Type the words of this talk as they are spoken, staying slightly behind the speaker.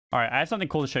All right, I have something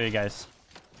cool to show you guys.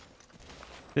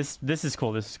 This is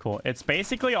cool. This is cool. It's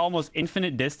basically almost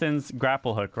infinite distance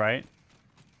grapple hook, right?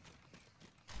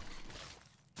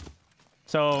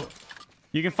 So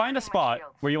you can find a spot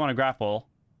where you want to grapple,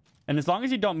 and as long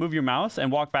as you don't move your mouse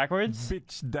and walk backwards,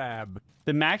 bitch dab,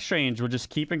 the max range will just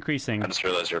keep increasing. I just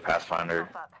realized you're a pathfinder.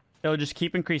 It'll just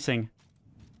keep increasing.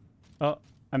 Oh,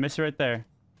 I missed it right there.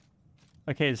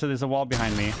 Okay, so there's a wall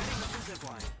behind me.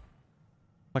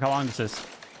 Look how long this is.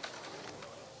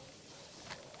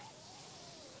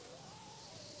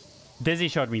 Dizzy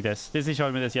showed me this. Dizzy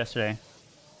showed me this yesterday.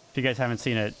 If you guys haven't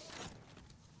seen it.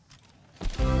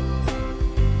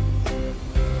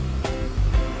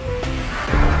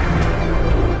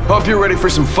 Hope you're ready for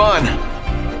some fun.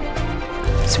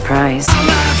 Surprise.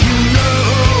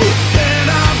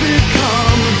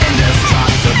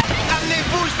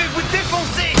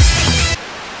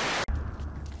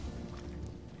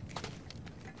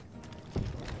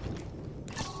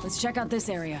 Let's check out this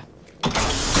area.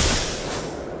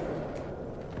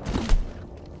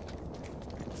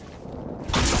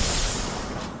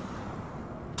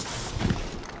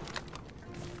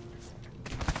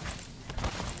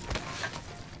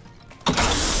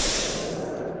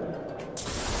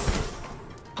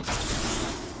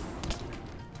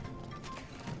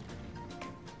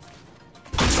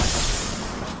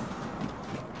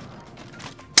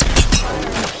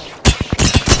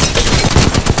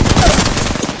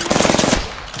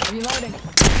 Reloading.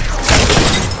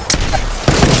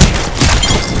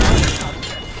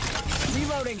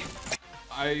 Reloading.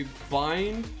 I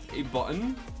bind a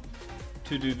button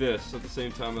to do this at the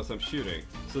same time as I'm shooting.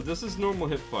 So this is normal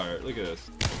hip fire. Look at this.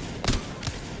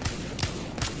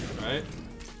 Right?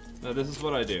 Now this is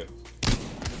what I do.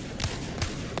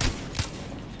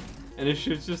 And it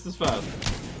shoots just as fast.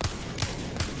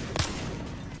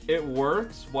 It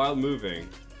works while moving.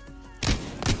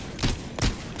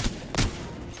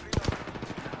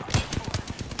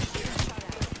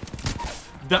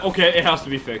 Okay, it has to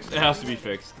be fixed. It has to be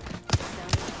fixed.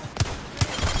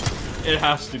 It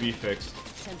has to be fixed.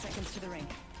 10 seconds to the ring.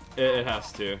 It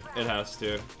has to. It has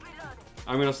to.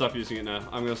 I'm gonna stop using it now.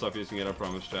 I'm gonna stop using it, I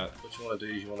promise, chat. What you want to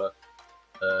do is you want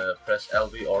to press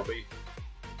LB or B.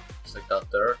 Just like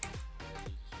that there.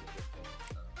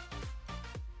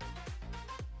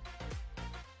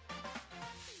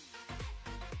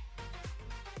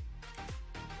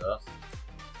 That.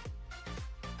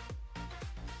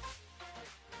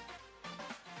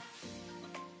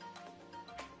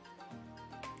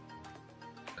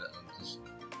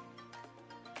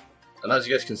 And as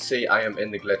you guys can see, I am in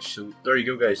the glitch. So there you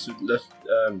go, guys. So,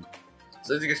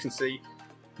 so as you guys can see,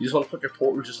 you just want to put your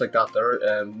portal just like that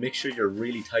there. Make sure you're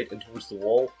really tight in towards the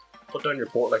wall. Put down your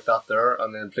portal like that there,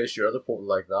 and then place your other portal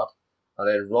like that, and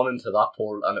then run into that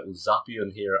portal, and it will zap you in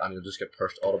here, and you'll just get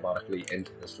pushed automatically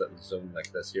into this little zone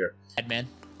like this here. Man,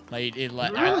 like it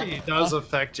really does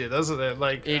affect you, doesn't it?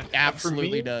 Like it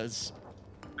absolutely does.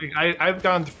 Like, I've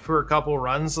gone for a couple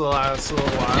runs the last little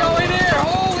while. Yo, in here!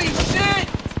 Holy shit!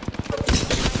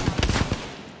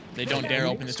 They don't dare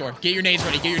open this door. Get your nades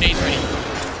ready. Get your nades ready.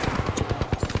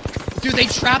 Dude, they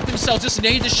trapped themselves. Just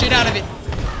nade the shit out of it.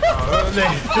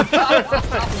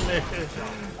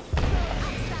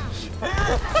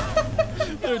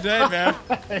 They're dead, man.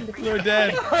 They're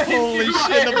dead. Holy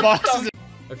shit, the boxes.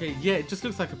 Okay, yeah, it just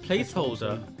looks like a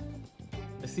placeholder.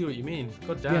 I see what you mean.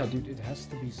 God damn. Yeah, dude, it has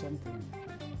to be something.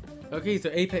 Okay,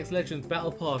 so Apex Legends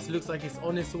Battle Pass looks like it's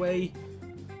on its way.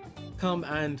 Come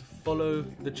and follow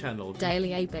the channel.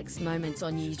 Daily Apex moments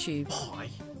on YouTube.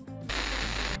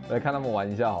 来看他们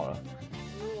玩一下好了。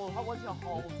哇，他玩起来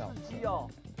好刺激哦！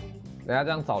人家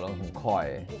这样找人很快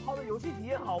哎。他的游戏体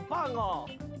验好棒哦！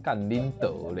干拎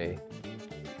得嘞！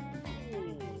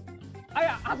哎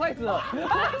呀，啊摔死了！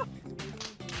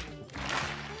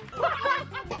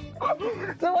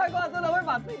这外挂真的会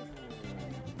把自己。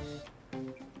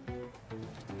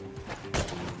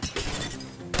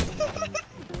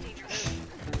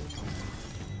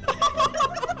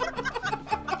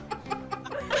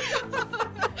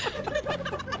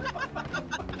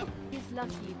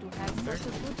Lucky to have such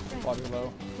a good friend. Water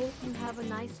low. Hope you have a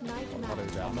nice night now.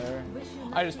 Down there.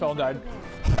 I just fell and died.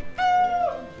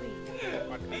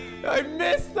 I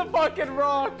missed the fucking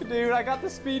rock, dude. I got the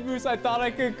speed boost. I thought I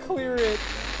could clear it.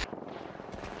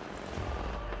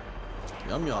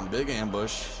 Yum yum, big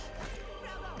ambush.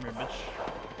 Come here, bitch.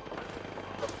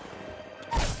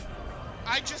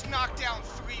 I just knocked down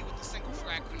 3 with a single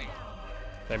frag grenade.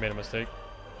 They made a mistake.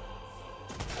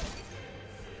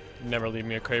 Never leave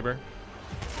me a Kraber.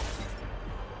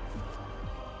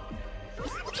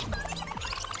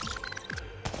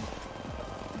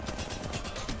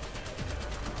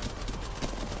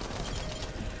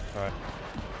 Alright.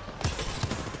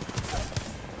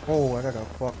 Oh, I got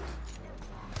fucked.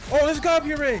 Oh, there's a guy up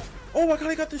here, Ray. Oh my god,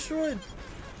 he got destroyed.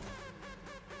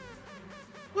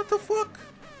 What the fuck?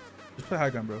 Just play high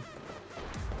gun, bro.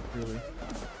 Really.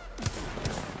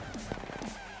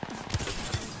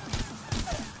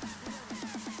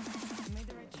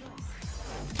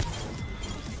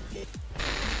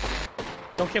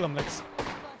 Don't kill him, Lex.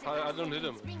 I don't hit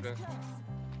him. Okay.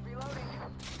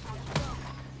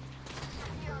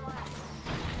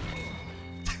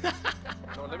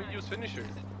 No, let me use finisher.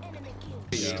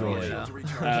 Destroyed.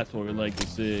 That's what we like to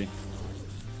see.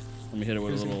 Let me hit it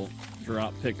with a little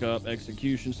drop pickup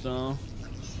execution style.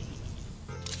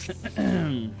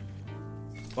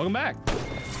 Welcome back.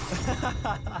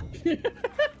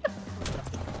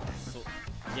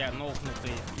 Я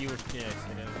нокнутый в пьюшке,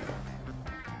 серьезно.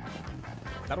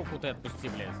 Да руку ты отпусти,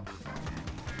 блядь.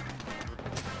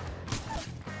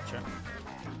 Че?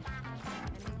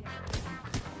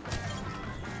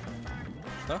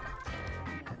 Что?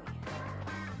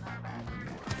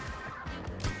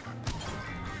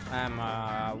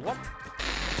 What?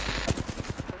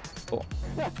 Oh.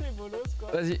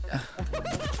 Vas-y.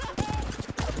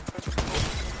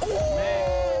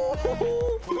 Oh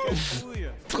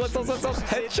 360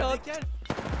 headshot.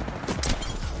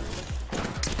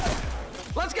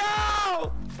 Let's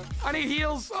go! I need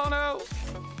heals. Oh no.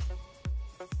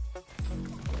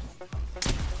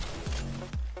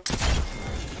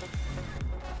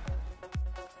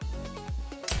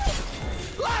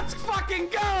 Let's fucking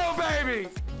go, baby!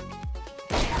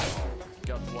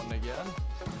 Got one again.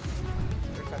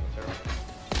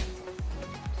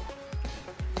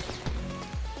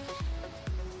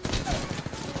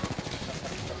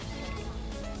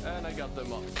 And I got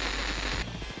them up.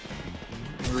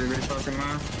 Really fucking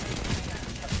man.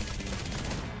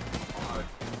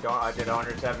 I did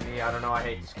 170. I don't know. I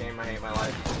hate this game. I hate my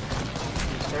life.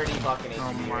 He's 30 fucking HP.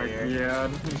 Oh my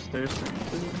god. He's thirsty.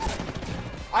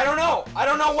 I don't know. I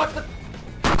don't know what the.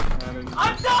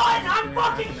 I'm done. I'm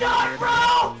fucking done,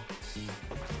 bro.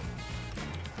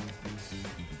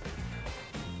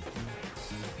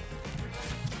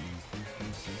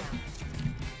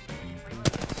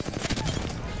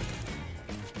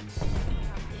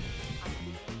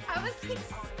 I was like,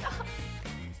 stop.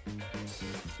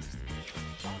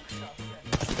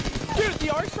 Dude, the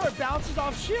arc sword bounces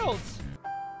off shields.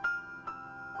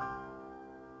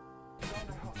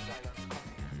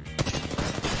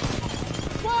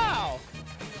 Wow.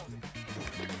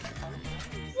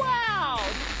 Wow.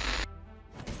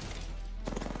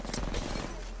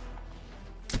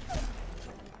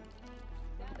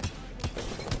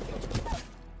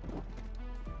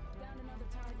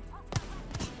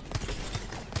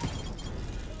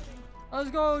 Let's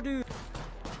go, dude.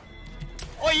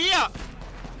 Oh yeah.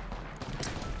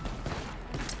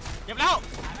 เก็บแล้ว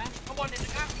ข้างบนเนี่ยนะ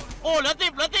ครับโอ้เหลือ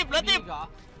10เหลือ10เหลือ10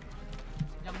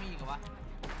ยังมีอีกเหรอวะ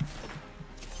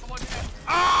ข้างบนเนี่ย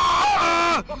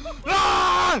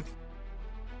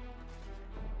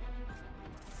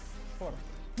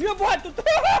Mio buono tutto!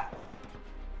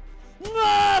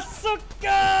 Nossa,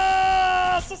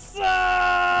 cazzo!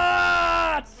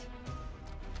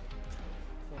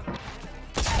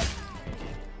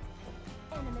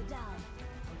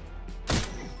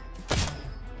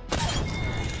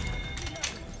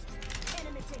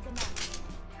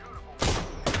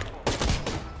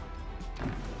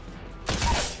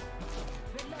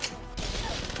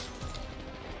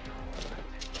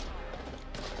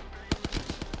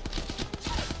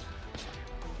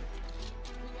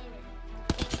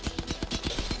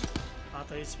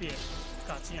 HP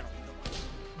ガチやろ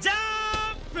ジャン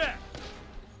プ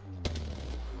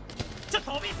ちょっ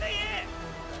と飛びすぎ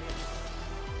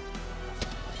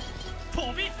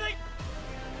飛びすぎ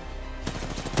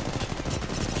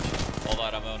Hold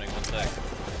on, I'm owning 1 sec.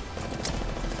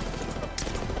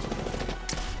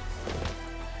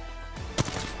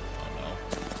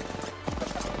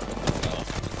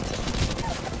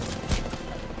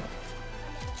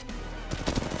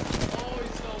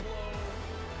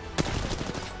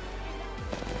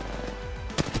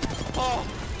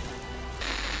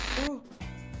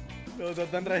 No,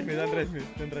 don't drive me, don't drive me,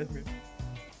 don't drive me.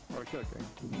 Okay, okay.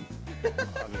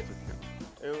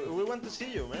 We want to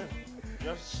see you, man.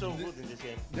 You're so good in this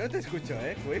game. Yo te escucho,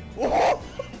 güey. ¡Oh!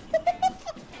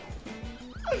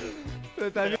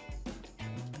 Pero también...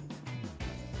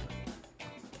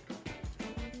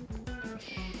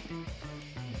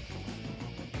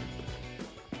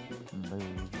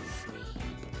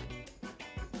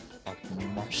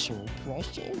 Marshall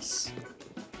Precious.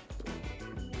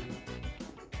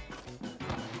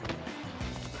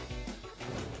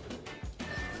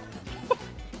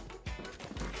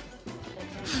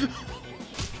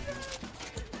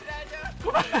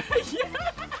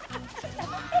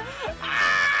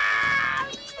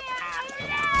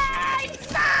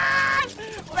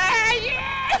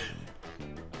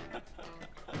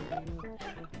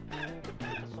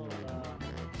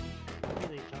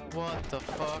 What the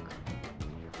fuck?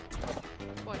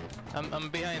 What? I'm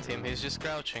behind him, he's just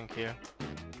crouching here.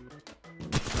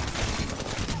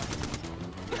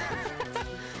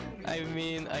 I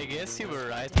mean, I guess you were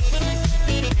right.